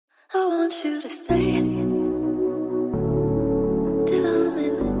I want you to stay till I'm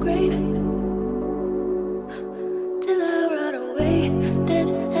in the grave, till I rot away, dead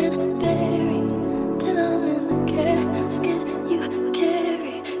and buried, till I'm in the casket you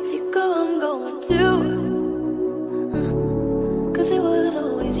carry. If you go, I'm going too, 'cause it was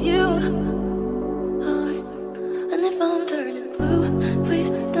always you. And if I'm turning blue,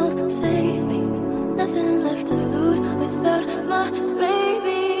 please don't save me. Nothing left to lose without my baby.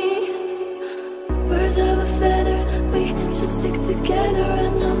 Birds of a feather, we should stick together. I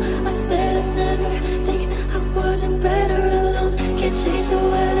know I said I'd never think I wasn't better alone. Can't change the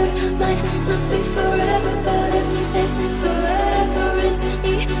weather, might not be